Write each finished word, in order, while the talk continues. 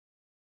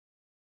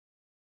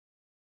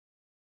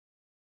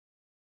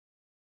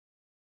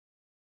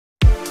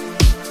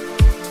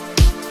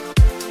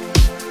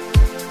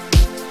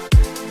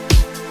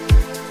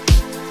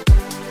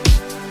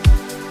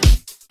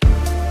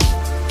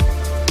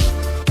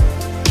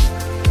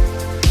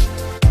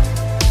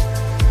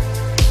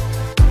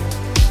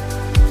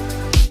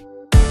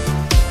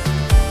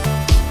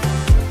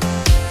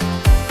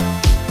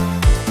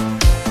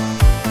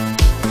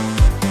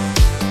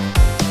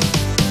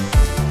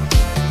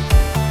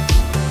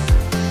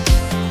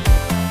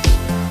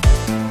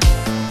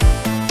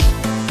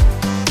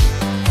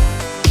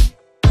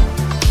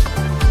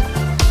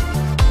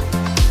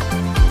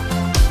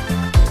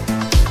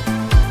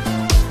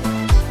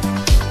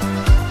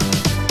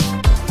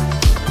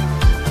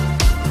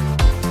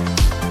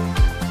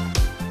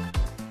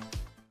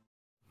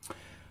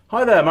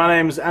Hi there, my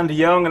name's Andy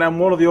Young and I'm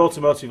one of the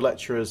automotive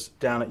lecturers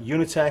down at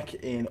Unitech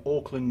in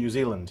Auckland, New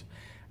Zealand.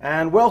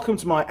 And welcome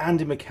to my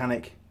Andy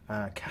Mechanic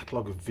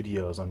catalogue of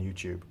videos on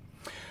YouTube.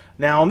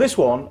 Now on this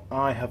one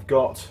I have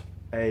got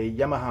a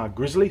Yamaha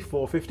Grizzly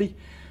 450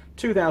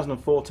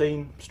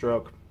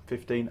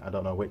 2014/15, I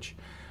don't know which,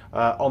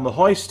 on the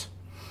hoist,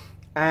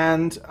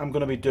 and I'm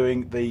going to be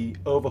doing the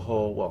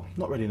overhaul, well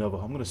not really an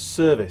overhaul, I'm going to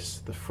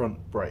service the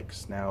front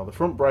brakes. Now the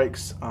front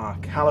brakes are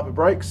caliper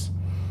brakes.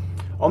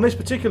 On this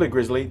particular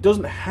Grizzly, it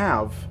doesn't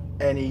have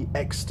any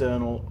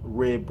external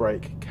rear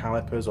brake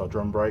calipers or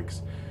drum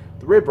brakes.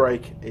 The rear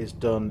brake is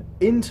done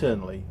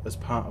internally as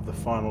part of the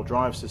final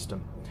drive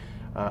system,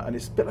 and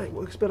it's a bit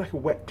like a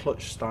wet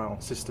clutch style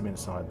system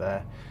inside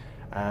there.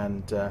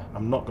 And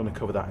I'm not going to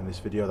cover that in this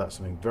video. That's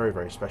something very,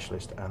 very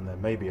specialist, and there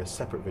may be a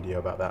separate video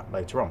about that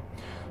later on.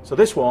 So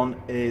this one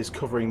is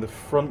covering the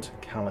front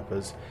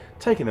calipers,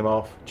 taking them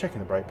off, checking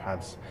the brake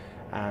pads,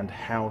 and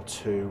how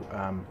to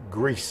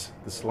grease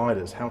the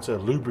sliders, how to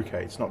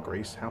lubricate, not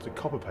grease, how to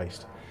copper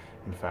paste,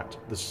 in fact,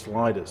 the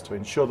sliders to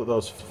ensure that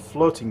those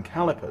floating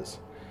calipers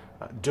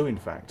do in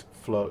fact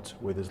float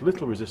with as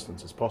little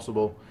resistance as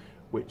possible,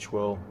 which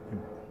will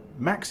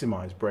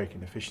maximize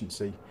braking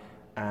efficiency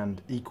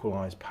and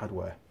equalize pad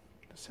wear.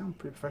 That sounds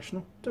pretty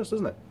professional. It does,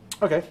 doesn't it?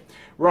 Okay,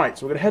 right,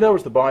 so we're going to head over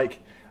to the bike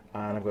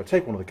and I'm going to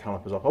take one of the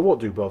calipers off. I won't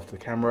do both to the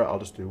camera, I'll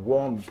just do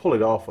one, pull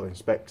it off, I'll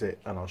inspect it,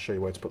 and I'll show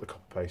you where to put the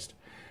copper paste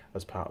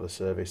as part of the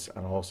service,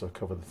 and I'll also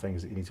cover the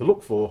things that you need to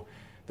look for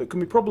that can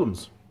be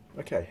problems.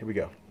 Okay, here we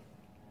go.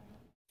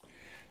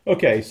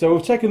 Okay, so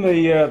we've taken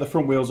the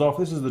front wheels off.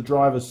 This is the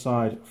driver's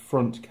side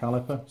front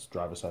caliper. It's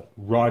driver's side,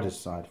 rider's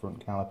side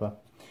front caliper,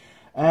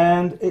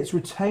 and it's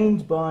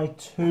retained by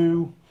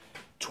two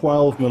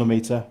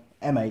 12mm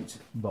M8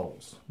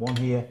 bolts, one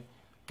here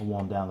and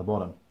one down the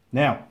bottom.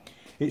 Now,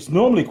 it's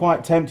normally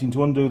quite tempting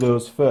to undo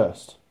those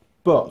first,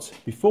 but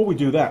before we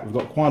do that, we've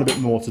got quite a bit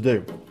more to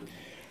do.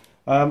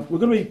 We're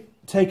going to be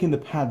taking the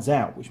pads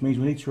out, which means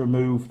we need to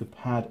remove the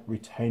pad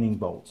retaining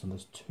bolts, and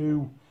there's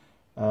two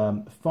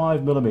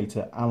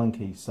 5mm Allen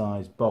key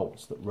size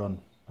bolts that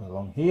run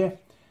along here,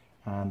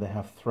 and they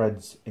have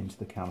threads into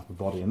the caliper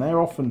body, and they're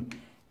often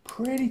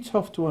pretty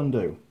tough to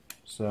undo.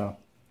 So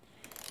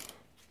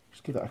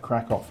just give that a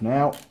crack off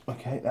now.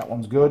 Okay, that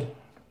one's good,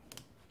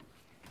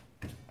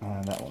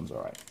 and that one's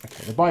alright.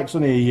 Okay, the bike's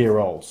only a year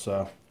old,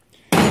 so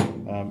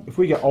if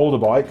we get older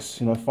bikes,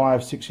 you know,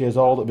 5-6 years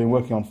old, that have been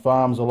working on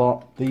farms a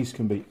lot, these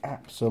can be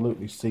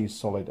absolutely seized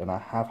solid, and I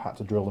have had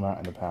to drill them out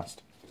in the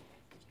past.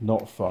 It's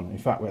not fun. In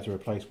fact, we had to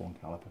replace one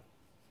caliper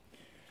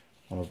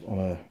on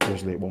a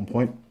Grizzly at one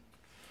point.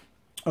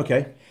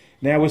 Okay,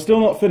 now we're still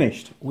not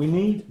finished. We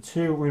need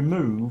to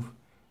remove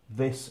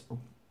this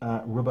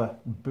rubber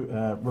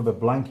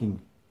blanking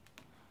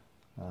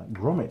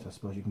grommet, I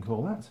suppose you can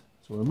call that. So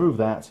we'll remove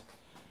that,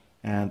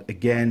 and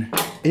again,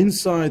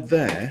 inside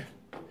there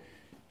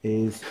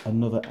is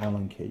another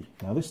Allen key.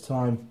 Now this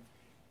time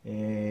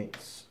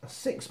it's a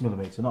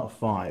 6mm, not a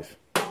 5.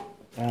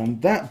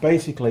 And that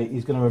basically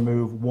is going to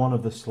remove one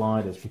of the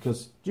sliders,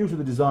 because due to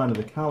the design of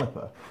the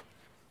caliper,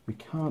 we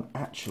can't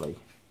actually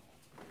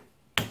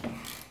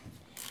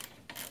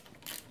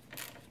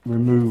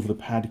remove the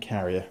pad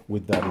carrier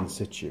with that in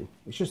situ.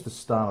 It's just the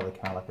style of the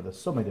caliper.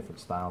 There's so many different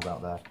styles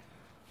out there.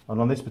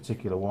 And on this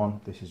particular one,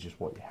 this is just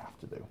what you have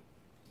to do.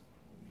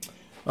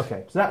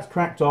 Okay, so that's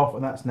cracked off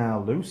and that's now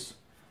loose.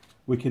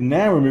 We can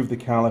now remove the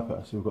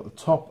caliper. So we've got the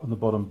top and the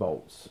bottom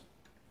bolts.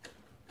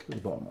 Do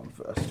the bottom one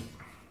first.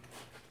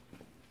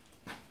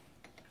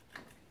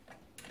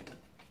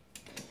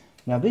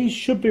 Now these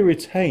should be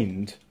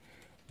retained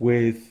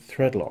with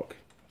thread lock,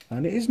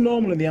 and it is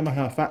normal in the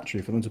Yamaha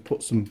factory for them to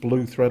put some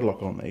blue thread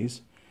lock on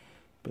these,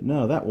 but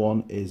no, that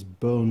one is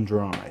bone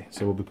dry.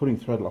 So we'll be putting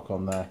thread lock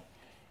on there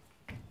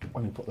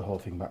when we put the whole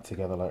thing back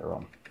together later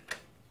on.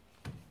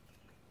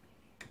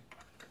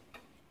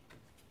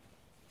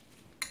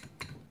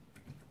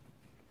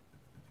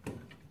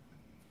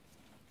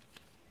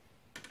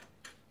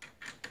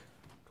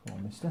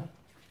 Mister.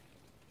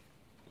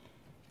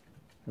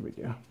 There we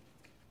go.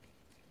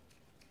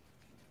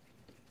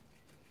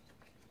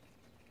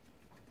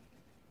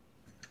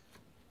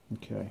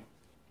 Okay.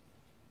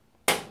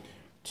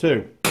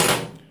 2.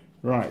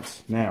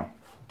 Right, now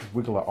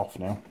wiggle that off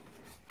now,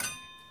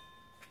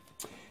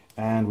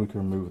 and we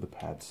can remove the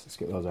pads. Let's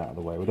get those out of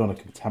the way. We don't want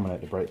to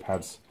contaminate the brake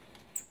pads.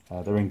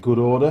 They're in good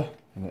order,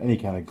 and any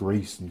kind of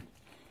grease and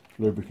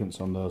lubricants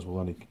on those will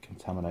only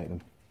contaminate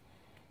them,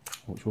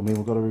 which will mean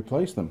we've got to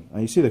replace them.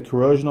 And you see the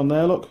corrosion on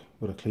there, look?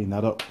 We've got to clean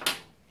that up.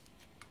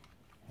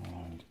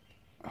 And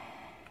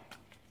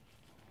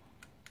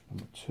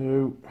number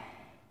 2.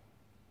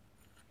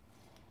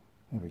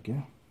 There we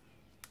go.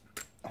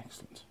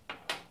 Excellent.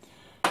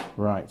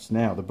 Right,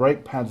 now the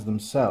brake pads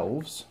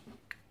themselves,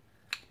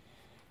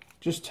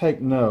 just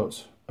take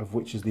note of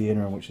which is the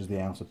inner and which is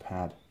the outer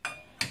pad.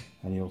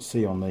 And you'll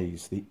see on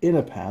these, the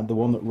inner pad, the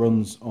one that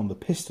runs on the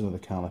piston of the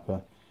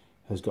caliper,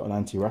 has got an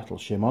anti-rattle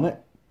shim on it.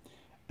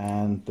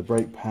 And the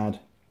brake pad,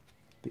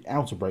 the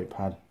outer brake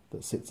pad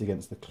that sits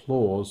against the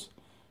claws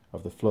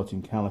of the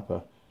floating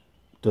caliper,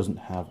 doesn't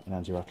have an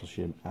anti-rattle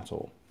shim at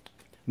all.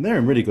 And they're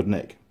in really good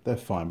nick. They're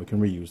fine, we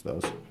can reuse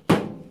those.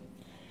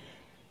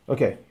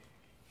 Okay,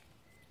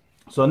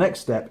 so next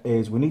step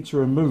is we need to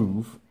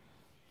remove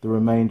the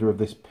remainder of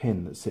this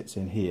pin that sits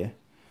in here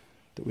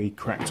that we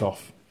cracked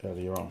off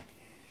earlier on.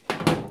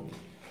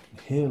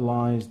 Here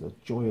lies the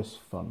joyous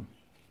fun.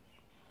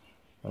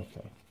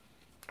 Okay,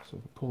 so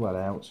we pull that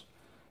out,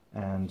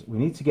 and we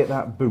need to get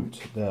that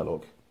boot there,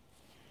 look,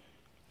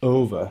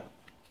 over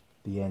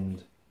the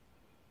end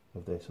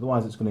of this,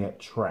 otherwise it's going to get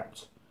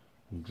trapped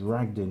and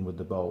dragged in with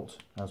the bolt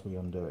as we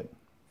undo it.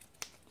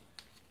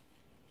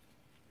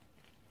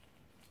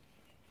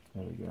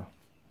 There we go.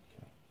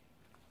 Okay.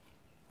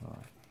 All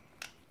right.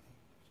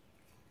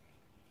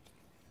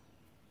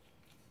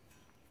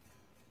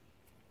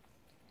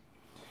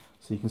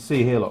 So you can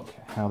see here, look,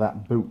 how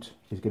that boot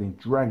is getting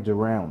dragged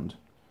around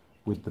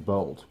with the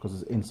bolt because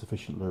there's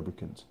insufficient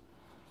lubricant.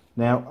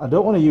 Now, I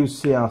don't want to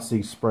use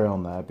CRC spray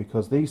on there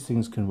because these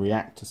things can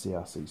react to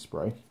CRC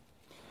spray.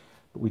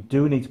 But we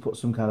do need to put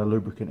some kind of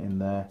lubricant in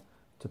there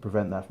to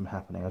prevent that from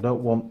happening. I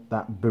don't want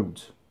that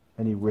boot,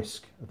 any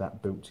risk of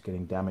that boot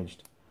getting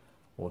damaged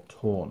or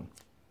torn.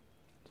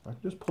 So I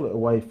can just pull it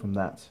away from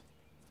that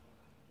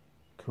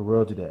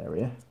corroded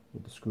area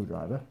with the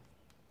screwdriver.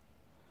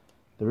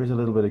 There is a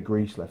little bit of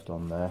grease left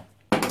on there,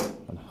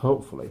 and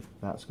hopefully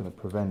that's going to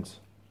prevent.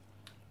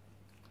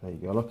 There you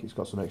go, look, it's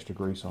got some extra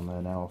grease on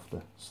there now off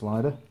the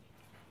slider,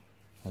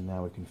 and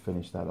now we can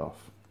finish that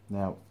off.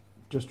 Now,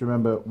 just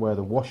remember where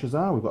the washers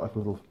are. We've got like a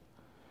little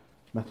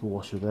metal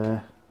washer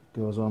there,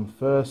 goes on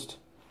first,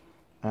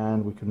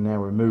 and we can now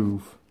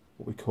remove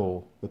what we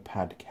call the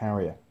pad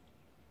carrier.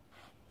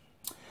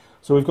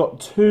 So we've got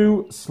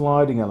two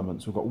sliding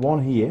elements. We've got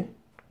one here,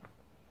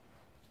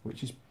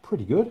 which is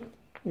pretty good.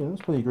 Yeah,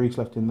 there's plenty of grease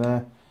left in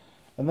there.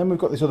 And then we've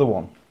got this other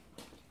one,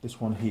 this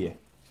one here,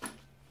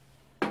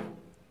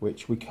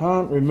 which we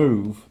can't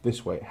remove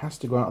this way. It has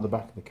to go out of the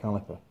back of the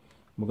caliper.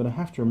 And we're going to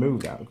have to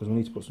remove that because we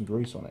need to put some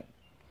grease on it.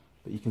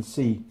 But you can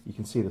see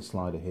the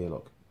slider here,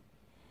 look.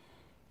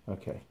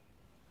 Okay,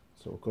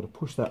 so we've got to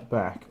push that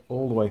back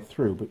all the way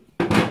through,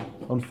 but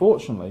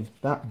unfortunately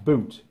that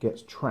boot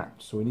gets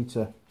trapped, so we need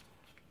to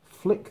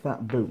flick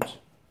that boot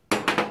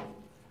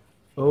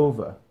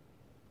over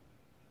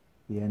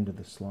the end of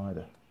the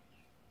slider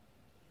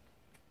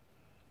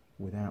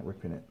without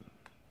ripping it.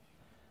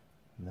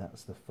 And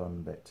that's the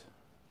fun bit.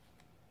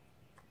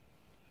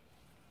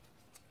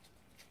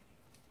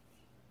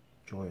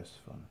 Joyous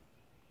fun.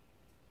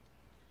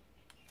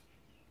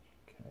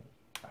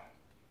 Okay.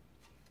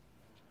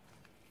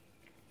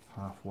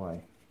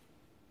 Halfway.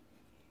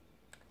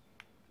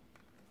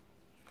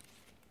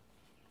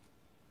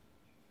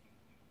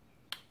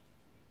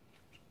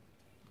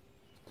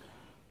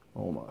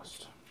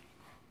 Almost.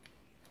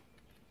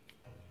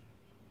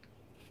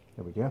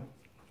 There we go.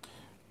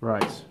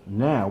 Right,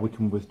 now we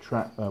can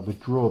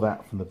withdraw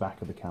that from the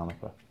back of the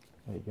caliper.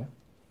 There you go.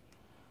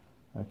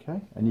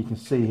 Okay, and you can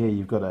see here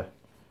you've got a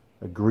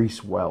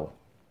grease well.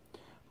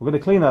 We're going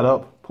to clean that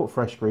up, put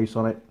fresh grease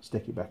on it,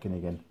 stick it back in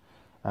again.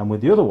 And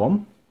with the other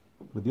one,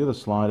 with the other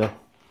slider,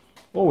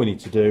 all we need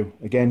to do,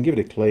 again, give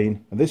it a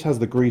clean. And this has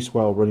the grease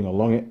well running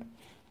along it. And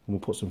we'll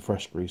put some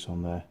fresh grease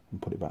on there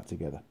and put it back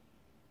together.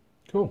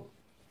 Cool.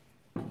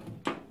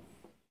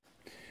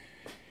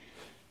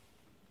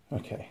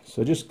 Okay,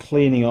 so just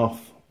cleaning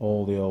off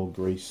all the old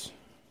grease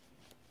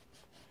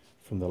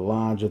from the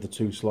larger of the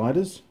two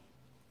sliders.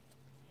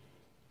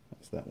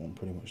 That's that one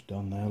pretty much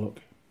done there, look.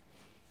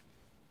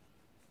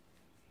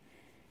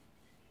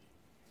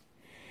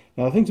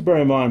 Now the thing to bear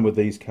in mind with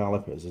these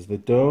calipers is they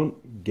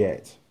don't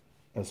get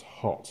as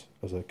hot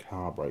as a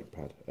car brake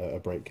pad, a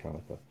brake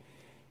caliper.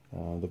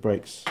 The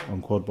brakes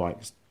on quad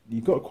bikes,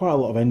 you've got quite a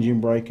lot of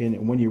engine braking,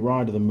 and when you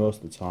ride them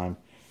most of the time,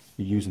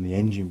 you're using the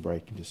engine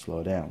braking to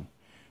slow down,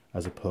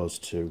 as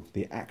opposed to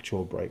the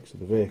actual brakes of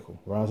the vehicle.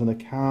 Whereas in a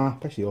car,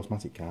 especially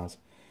automatic cars,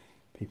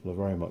 people are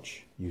very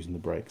much using the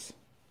brakes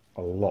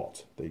a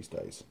lot these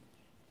days.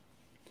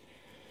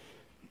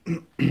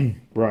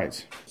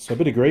 Right, so a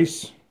bit of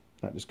grease,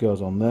 that just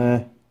goes on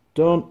there.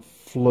 Don't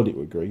flood it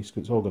with grease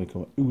because it's all going to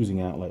come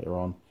oozing out later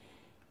on,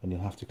 and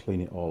you'll have to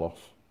clean it all off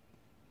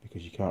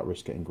because you can't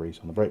risk getting grease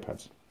on the brake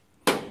pads.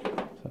 So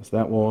that's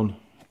that one,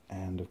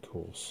 and of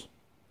course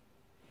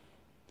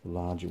the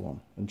larger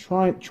one. And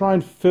try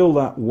and fill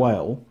that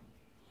well,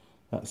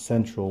 that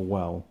central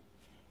well,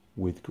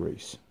 with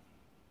grease.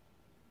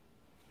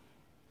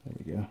 There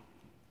we go.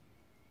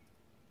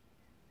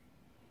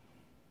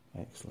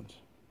 Excellent.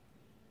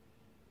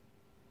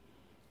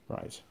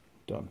 Right,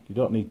 done. You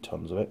don't need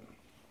tons of it.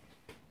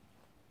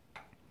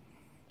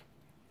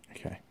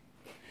 Okay.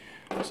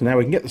 So now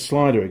we can get the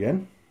slider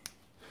again,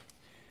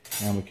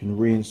 and we can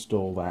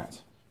reinstall that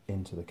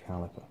into the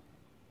caliper.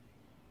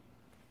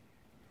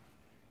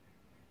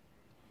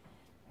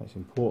 It's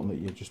important that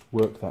you just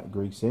work that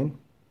grease in.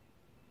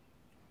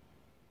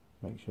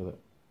 Make sure that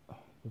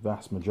the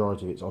vast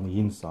majority of it's on the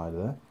inside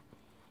there.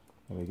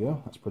 There we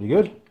go, that's pretty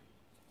good.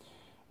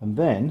 And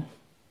then,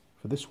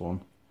 for this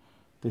one,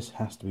 this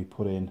has to be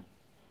put in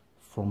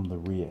from the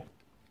rear.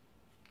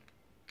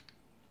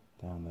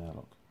 down there,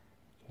 look.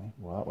 Okay,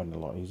 well that went a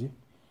lot easier.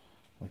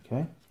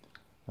 Okay,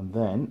 and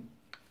then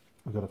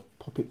we've got to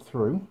pop it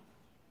through.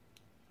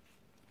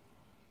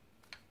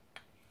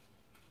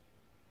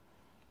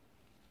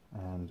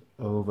 And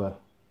over,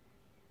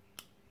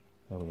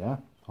 there we are,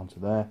 onto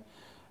there.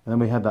 And then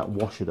we had that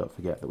washer, don't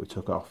forget, that we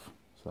took off.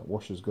 So that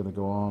washer's going to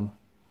go on.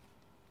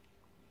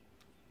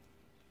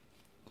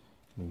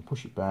 We can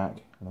push it back,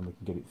 and then we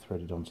can get it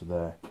threaded onto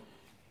there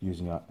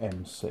using our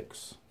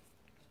M6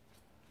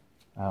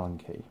 Allen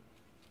key.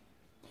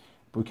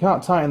 But we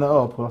can't tighten that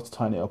up. We'll have to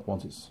tighten it up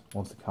once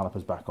the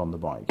caliper's back on the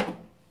bike.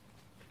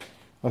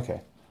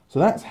 Okay, so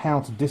that's how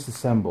to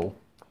disassemble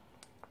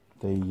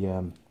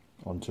the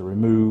to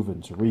remove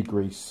and to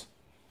re-grease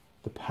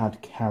the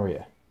pad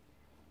carrier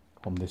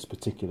on this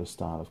particular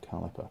style of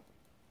caliper.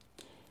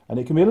 And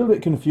it can be a little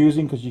bit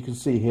confusing because you can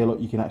see here, look,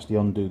 you can actually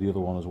undo the other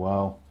one as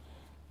well.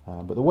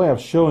 But the way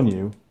I've shown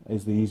you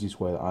is the easiest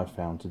way that I've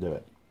found to do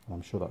it. And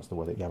I'm sure that's the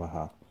way that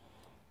Yamaha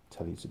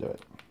tell you to do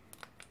it.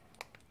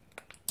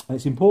 And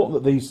it's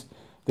important that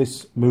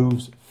this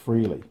moves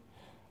freely.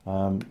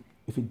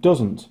 If it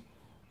doesn't,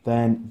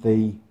 then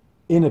the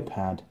inner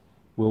pad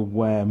will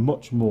wear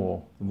much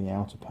more than the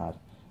outer pad.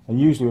 And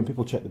usually when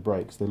people check the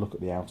brakes, they look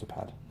at the outer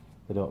pad.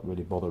 They don't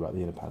really bother about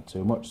the inner pad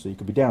too much. So you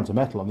could be down to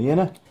metal on the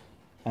inner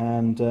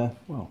and,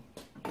 well,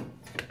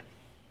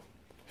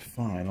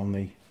 fine on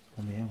the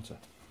outer.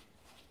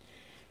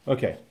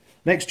 Okay,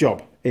 next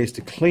job is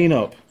to clean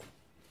up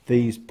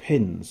these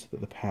pins that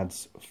the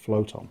pads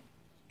float on.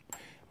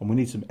 And we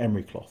need some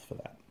emery cloth for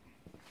that.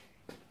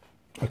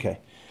 Okay,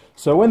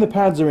 so when the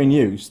pads are in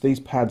use, these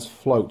pads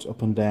float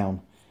up and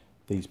down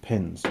these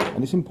pins.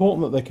 And it's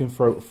important that they can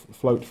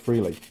float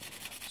freely.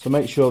 So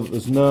make sure that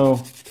there's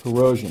no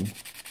corrosion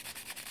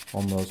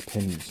on those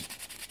pins.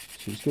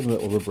 So just give them a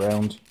little rub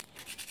round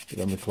with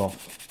emery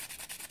cloth.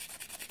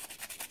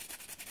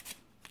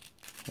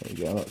 There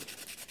you go, look.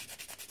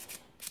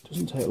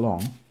 Doesn't take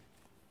long.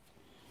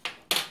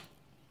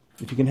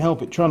 If you can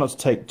help it, try not to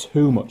take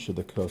too much of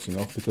the coating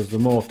off, because the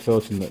more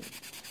coating that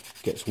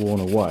gets worn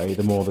away,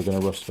 the more they're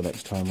going to rust for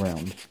next time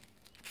round.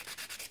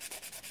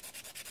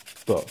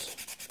 But,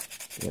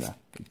 you know,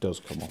 it does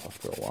come off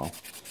after a while.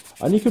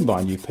 And you can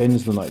buy new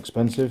pins, they're not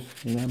expensive,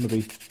 you know,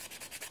 maybe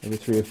every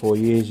 3 or 4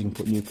 years you can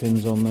put new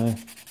pins on there.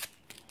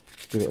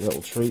 Give it a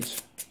little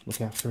treat, look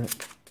after it.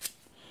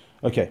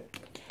 Okay,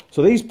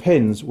 so these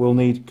pins will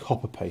need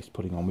copper paste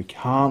putting on. We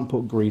can't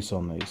put grease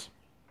on these.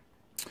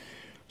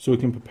 So we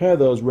can prepare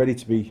those ready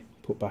to be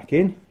put back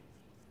in.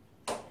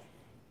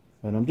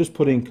 And I'm just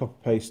putting copper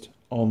paste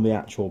on the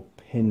actual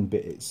pin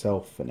bit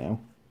itself for now.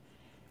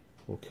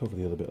 We'll cover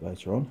the other bit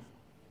later on.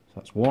 So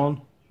that's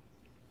one.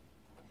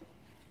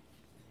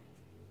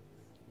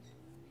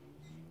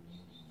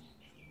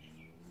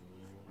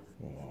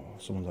 Oh,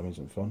 someone's having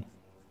some fun.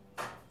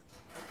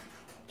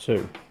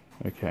 Two.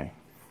 Okay.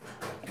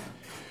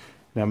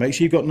 Now make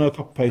sure you've got no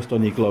copper paste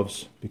on your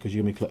gloves, because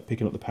you're going to be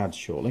picking up the pads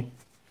shortly.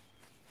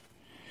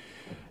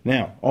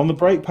 Now, on the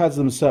brake pads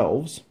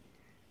themselves,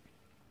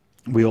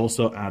 we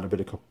also add a bit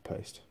of copper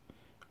paste.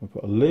 We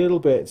put a little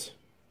bit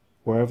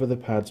wherever the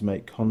pads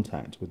make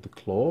contact with the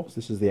claws.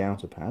 This is the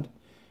outer pad.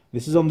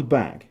 This is on the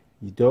back.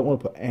 You don't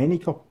want to put any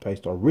copper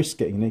paste or risk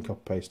getting any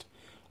copper paste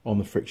on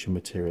the friction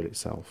material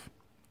itself.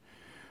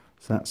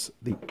 So that's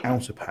the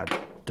outer pad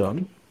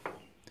done.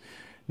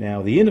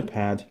 Now the inner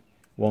pad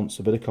wants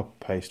a bit of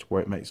copper paste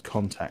where it makes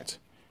contact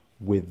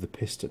with the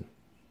piston.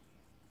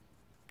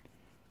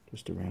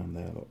 Just around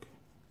there, look.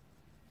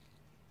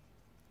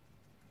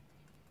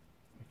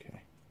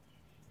 Okay,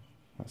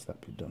 that's that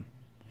bit done.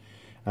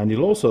 And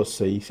you'll also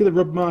see the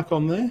rub mark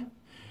on there?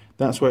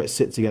 That's where it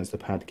sits against the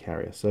pad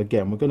carrier. So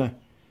again, we're going to,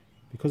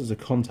 because it's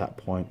a contact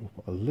point, we'll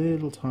put a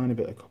little tiny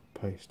bit of copper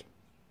paste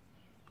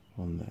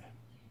on there.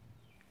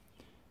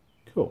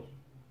 Cool.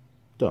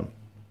 Done.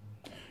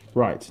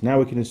 Right, now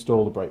we can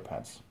install the brake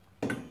pads.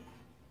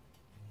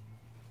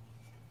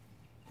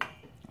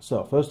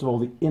 So, first of all,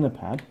 the inner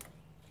pad,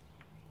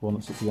 the one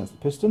that sits against the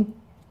piston,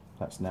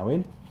 that's now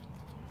in.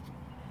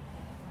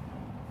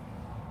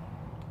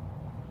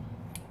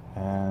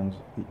 And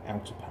the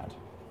outer pad.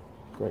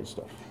 Great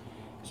stuff.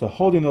 So,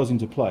 holding those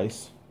into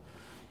place,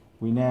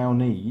 we now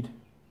need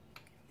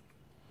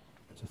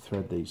to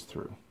thread these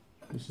through.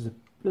 This is a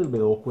little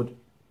bit awkward,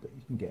 but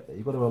you can get there.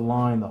 You've got to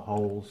align the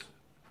holes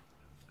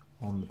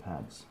on the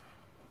pads.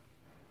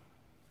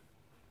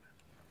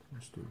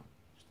 Just do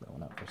that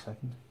one out for a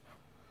second.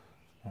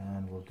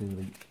 And we'll do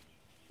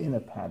the inner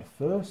pad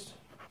first.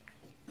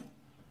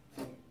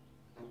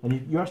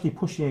 And you're actually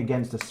pushing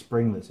against a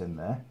spring that's in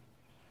there.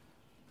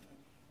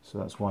 So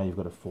that's why you've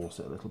got to force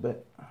it a little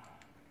bit.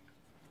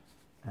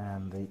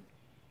 And the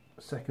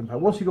second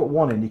pad, once you've got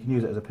one in, you can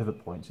use it as a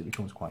pivot point, so it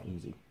becomes quite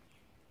easy.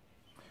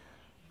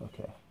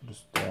 Okay,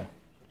 just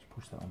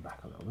push that one back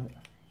a little bit.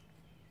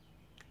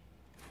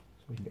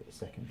 So we can get the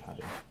second pad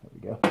in.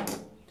 There we go.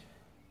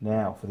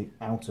 Now for the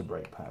outer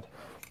brake pad.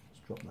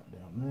 Just drop that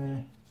down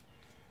there.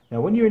 Now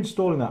when you're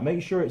installing that,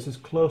 make sure it's as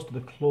close to the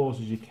claws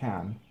as you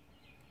can,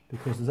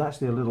 because there's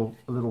actually a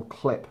little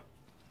clip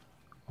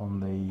on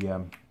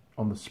the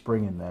on the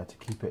spring in there to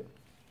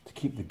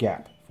keep the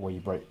gap for where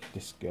your brake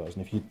disc goes.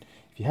 And if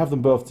you have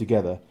them both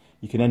together,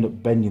 you can end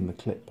up bending the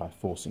clip by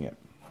forcing it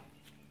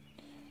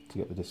to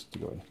get the disc to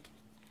go in.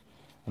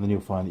 And then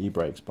you'll find that your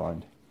brakes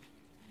bind.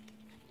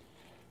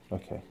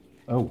 Okay.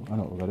 Oh, I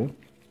know what we're going to do.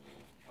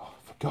 Oh,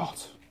 I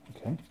forgot.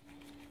 Okay.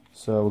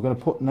 So we're going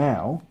to put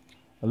now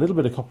a little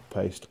bit of copper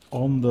paste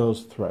on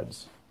those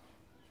threads.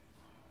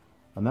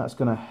 And that's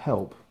going to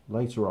help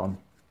later on,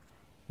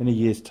 in a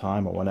year's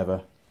time or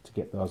whenever, to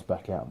get those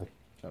back out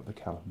of the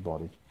caliper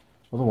body.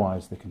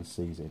 Otherwise, they can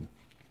seize in.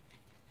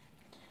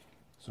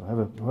 So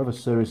whoever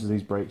services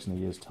these brakes in a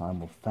year's time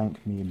will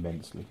thank me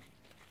immensely.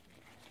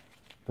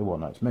 They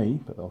won't know it's me,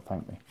 but they'll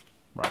thank me.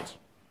 Right.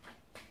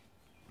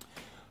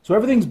 So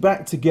everything's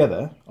back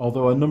together,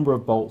 although a number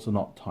of bolts are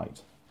not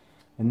tight.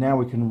 And now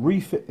we can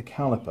refit the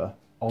caliper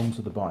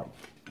onto the bike.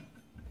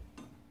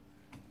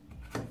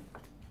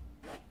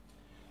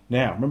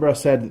 Now, remember I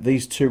said that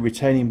these two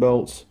retaining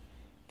bolts,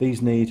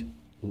 these need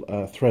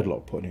thread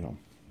lock putting on.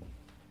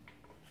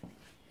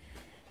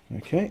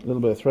 Okay, a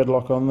little bit of thread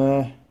lock on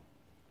there.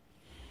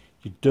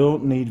 You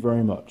don't need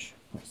very much.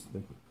 That's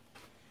the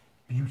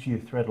beauty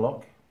of thread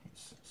lock.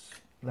 It's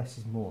less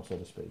is more, so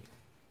to speak.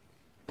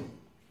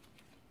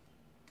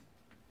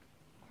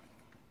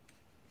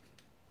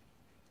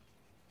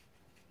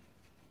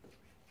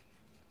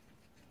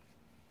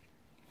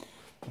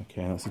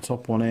 Okay, that's the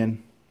top one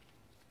in.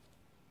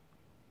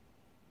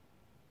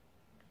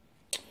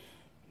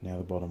 Now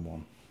the bottom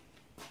one.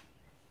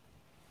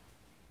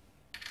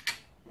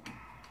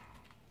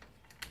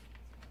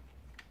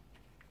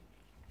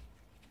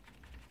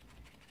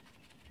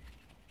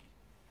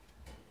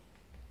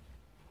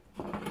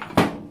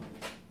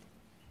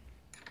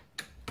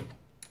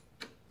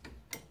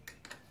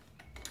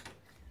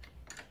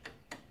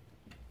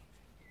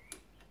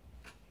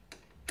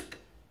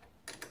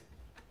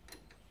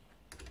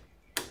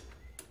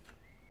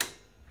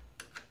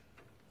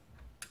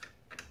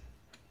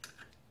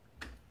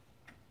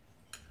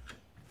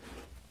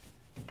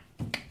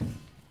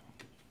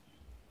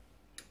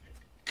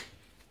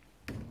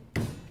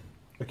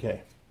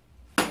 Okay.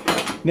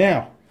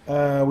 Now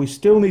we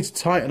still need to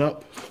tighten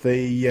up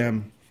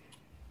the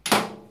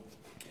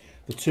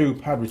two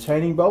pad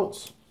retaining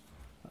bolts.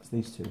 That's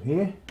these two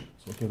here. So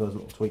we'll give those a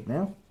little tweak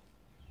now.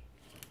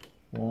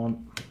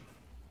 1,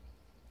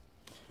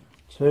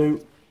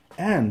 2,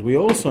 and we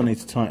also need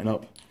to tighten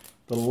up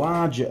the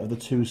larger of the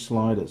two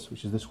sliders,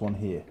 which is this one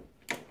here.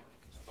 So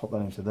pop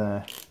that into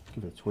there.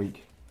 Give it a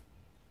tweak.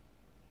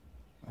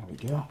 There we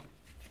go.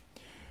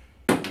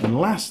 And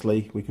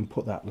lastly, we can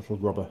put that little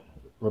rubber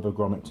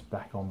grommet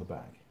back on the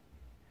bag,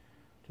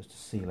 just to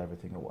seal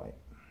everything away.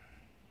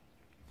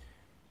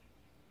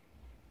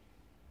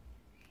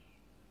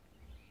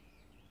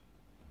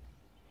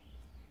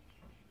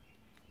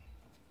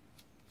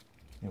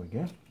 There we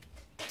go.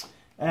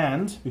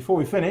 And before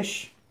we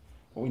finish,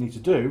 what we need to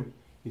do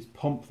is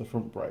pump the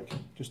front brake,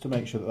 just to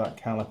make sure that that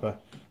caliper,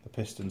 the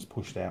piston's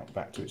pushed out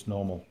back to its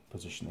normal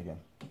position again.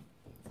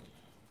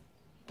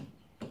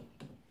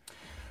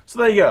 So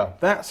there you go.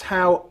 That's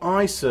how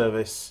I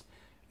service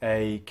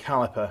a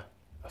caliper,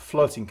 a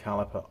floating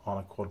caliper on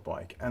a quad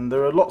bike. And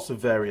there are lots of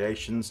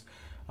variations.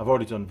 I've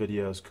already done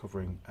videos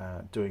covering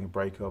doing a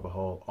brake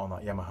overhaul on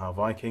that Yamaha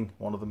Viking,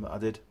 one of them that I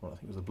did, well, I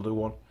think it was the blue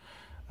one,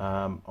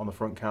 on the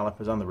front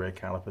calipers and the rear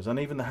calipers, and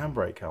even the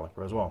handbrake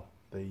caliper as well,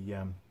 the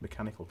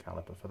mechanical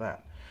caliper for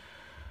that.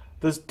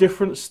 There's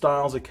different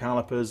styles of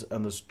calipers,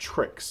 and there's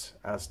tricks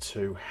as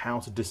to how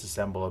to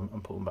disassemble them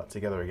and put them back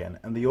together again,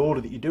 and the order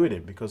that you do it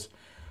in, because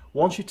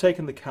once you've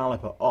taken the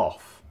caliper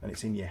off and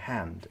it's in your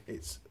hand,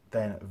 it's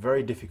then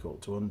very difficult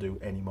to undo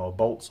any more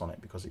bolts on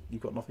it, because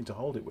you've got nothing to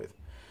hold it with.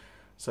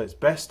 So it's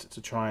best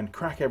to try and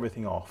crack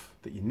everything off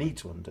that you need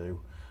to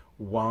undo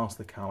whilst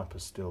the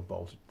caliper's still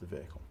bolted to the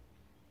vehicle.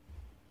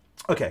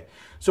 Okay,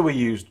 so we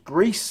used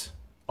grease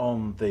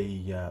on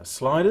the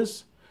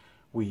sliders,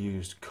 we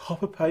used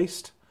copper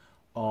paste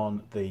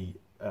on the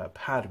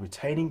pad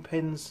retaining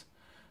pins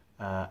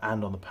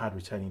and on the pad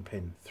retaining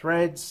pin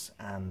threads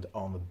and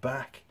on the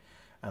back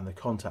and the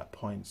contact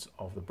points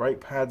of the brake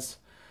pads,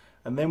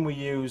 and then we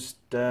used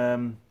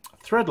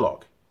thread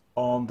lock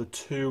on the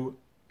two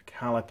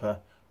caliper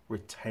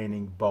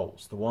retaining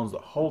bolts, the ones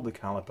that hold the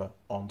caliper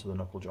onto the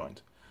knuckle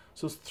joint.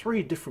 So there's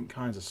 3 different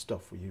kinds of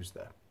stuff we used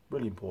there,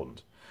 really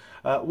important.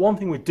 One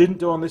thing we didn't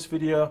do on this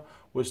video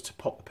was to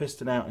pop the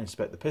piston out and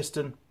inspect the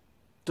piston.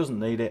 Doesn't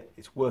need it,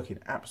 it's working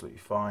absolutely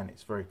fine,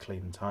 it's very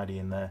clean and tidy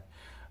in there.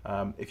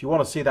 If you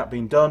want to see that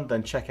being done,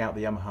 then check out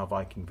the Yamaha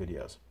Viking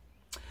videos.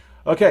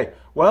 Okay,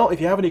 well, if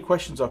you have any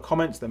questions or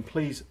comments, then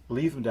please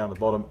leave them down the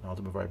bottom, and I'll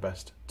do my very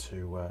best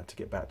to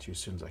get back to you as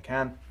soon as I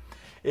can.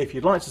 If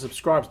you'd like to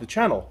subscribe to the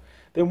channel,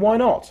 then why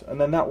not?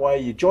 And then that way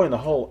you join the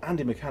whole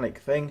Andy Mechanic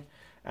thing,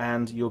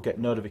 and you'll get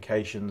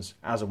notifications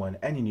as and when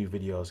any new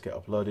videos get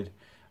uploaded.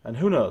 And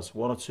who knows,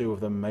 1 or 2 of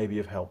them may be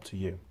of help to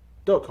you.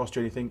 Don't cost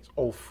you anything, it's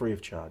all free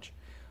of charge.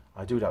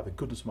 I do it out of the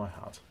goodness of my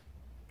heart.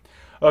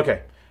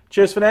 Okay,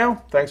 cheers for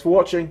now, thanks for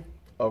watching,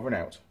 over and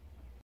out.